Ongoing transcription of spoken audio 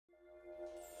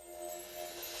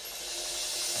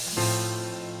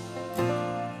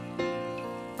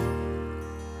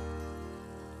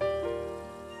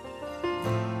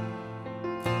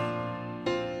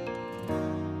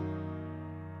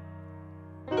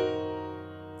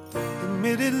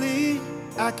Admittedly,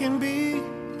 I can be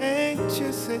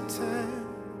anxious at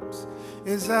times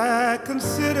as I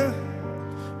consider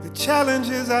the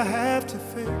challenges I have to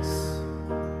face.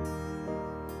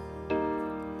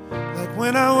 Like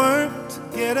when I work to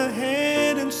get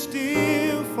ahead and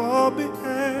still fall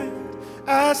behind,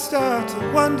 I start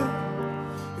to wonder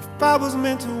if I was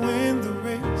meant to win the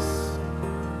race.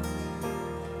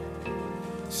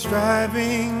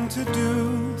 Striving to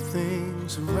do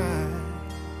things right,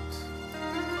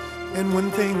 and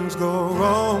when things go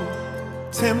wrong,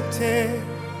 tempted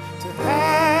to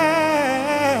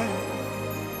hide.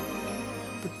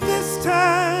 But this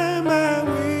time I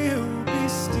will be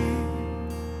still.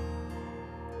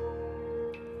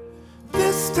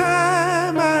 This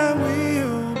time I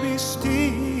will be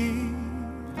still.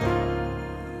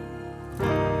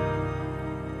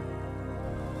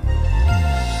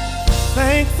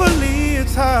 Thankfully,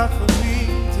 it's hard for me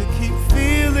to keep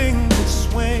feeling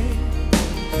this way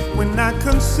when I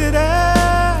consider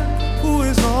who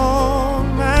is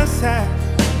on my side.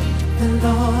 The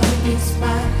Lord is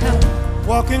my help,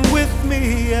 walking with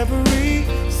me every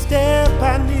step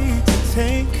I need to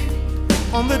take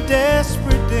on the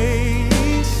desperate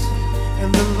days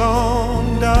and the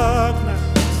long dark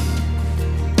nights.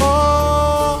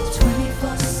 Oh,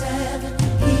 24/7,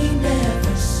 He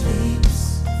never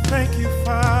sleeps. Thank you,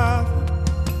 Father.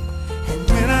 And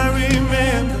when I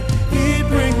remember, He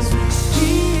brings me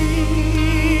peace.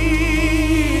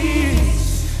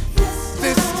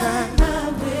 This time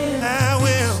I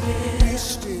will be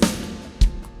still.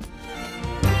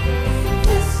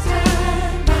 This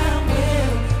time I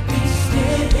will be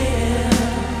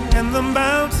still. And the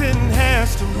mountain has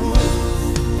to move.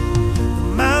 The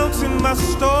mountain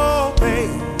must obey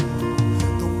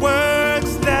the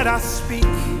words that I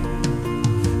speak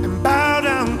and bow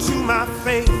down to my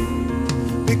faith,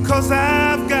 because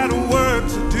I've got work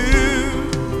to do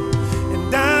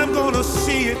and I'm gonna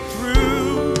see it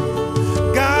through.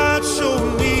 God showed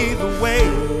me the way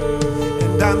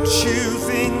and I'm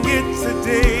choosing it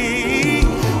today.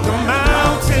 The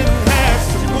mountain has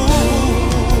to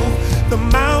move. The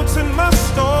mountain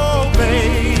must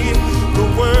obey the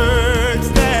words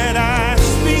that I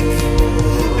speak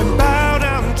and bow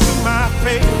down to my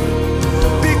faith,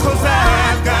 because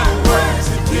I've got work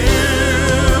to do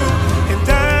and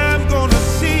I'm gonna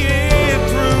see it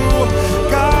through.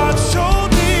 God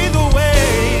showed me the way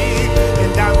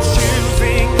and I'm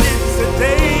choosing it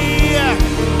today.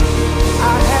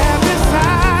 I have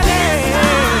decided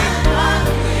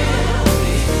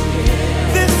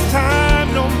this time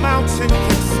no mountain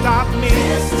can stop me.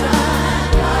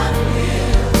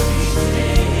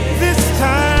 This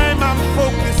time I'm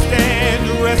focused and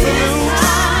resolute.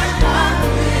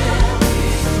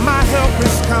 My help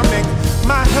is coming,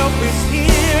 my help is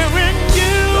here in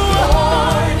you.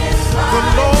 The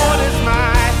Lord is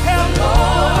my help.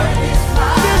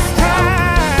 This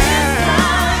time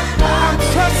I'm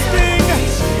trusting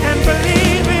and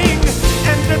believing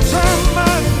and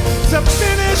determined to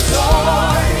finish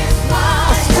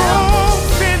a strong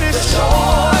finish.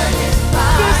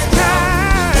 This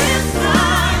time,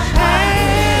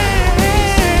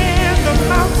 and the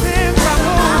mountains are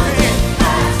moving.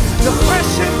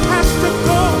 Depression has to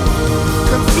go,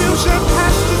 confusion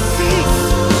has to cease,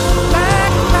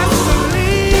 lack has to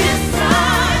leave.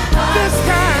 This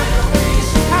time,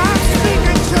 I'm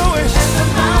speaking to it.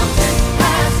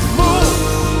 Move,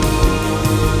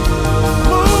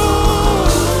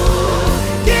 move,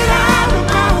 get out of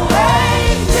my way.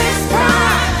 This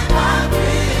time,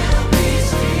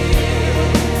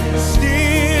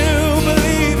 still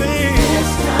believing,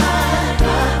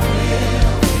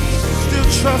 still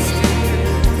trusting,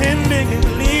 depending and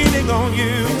leaning on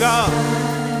you, God.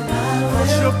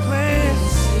 What's your plan?